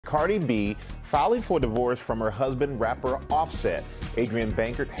Cardi B filing for divorce from her husband, rapper Offset. Adrian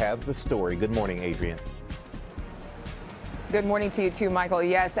Bankert has the story. Good morning, Adrian. Good morning to you too, Michael.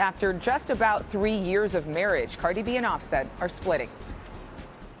 Yes, after just about 3 years of marriage, Cardi B and Offset are splitting.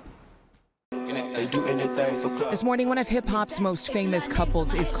 This morning, one of hip-hop's most famous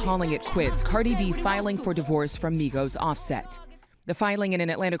couples is calling it quits. Cardi B filing for divorce from Migos' Offset. The filing in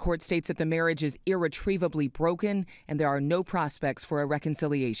an Atlanta court states that the marriage is irretrievably broken and there are no prospects for a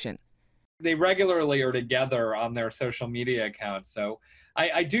reconciliation. They regularly are together on their social media accounts, so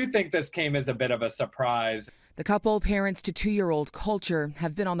I do think this came as a bit of a surprise. The couple, parents to 2-year-old Culture,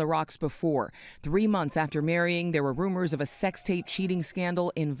 have been on the rocks before. 3 months after marrying, there were rumors of a sex tape cheating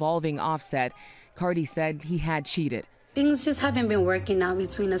scandal involving Offset. Cardi said he had cheated. Things just haven't been working out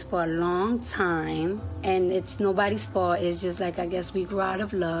between us for a long time, and it's nobody's fault. It's just like, I guess we grew out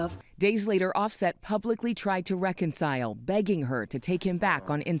of love. Days later, Offset publicly tried to reconcile, begging her to take him back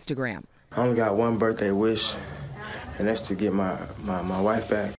on Instagram. I only got one birthday wish, and that's to get my wife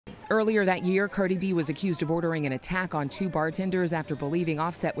back. Earlier that year, Cardi B was accused of ordering an attack on 2 bartenders after believing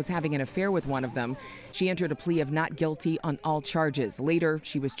Offset was having an affair with one of them. She entered a plea of not guilty on all charges. Later,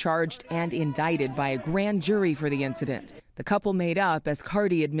 she was charged and indicted by a grand jury for the incident. The couple made up as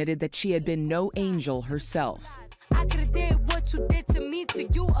Cardi admitted that she had been no angel herself.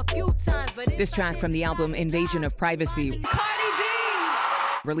 This track from the album Invasion of Privacy,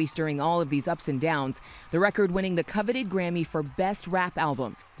 released during all of these ups and downs, the record winning the coveted Grammy for Best Rap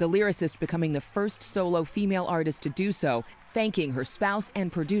Album, the lyricist becoming the first solo female artist to do so, thanking her spouse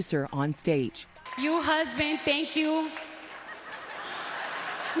and producer on stage. You husband, thank you.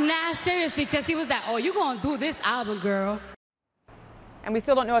 Nah, seriously, because he was like, oh, you gonna do this album, girl. And we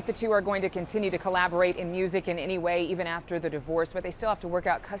still don't know if the two are going to continue to collaborate in music in any way, even after the divorce, but they still have to work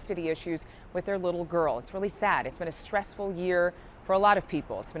out custody issues with their little girl. It's really sad. It's been a stressful year for a lot of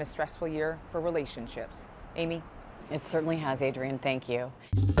people. It's been a stressful year for relationships. Amy? It certainly has, Adrian. Thank you.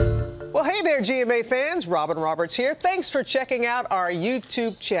 Well, hey there, GMA fans. Robin Roberts here. Thanks for checking out our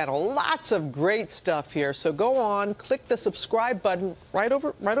YouTube channel. Lots of great stuff here. So go on, click the subscribe button right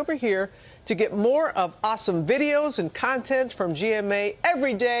over here to get more of awesome videos and content from GMA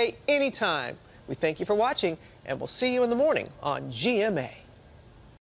every day, anytime. We thank you for watching, and we'll see you in the morning on GMA.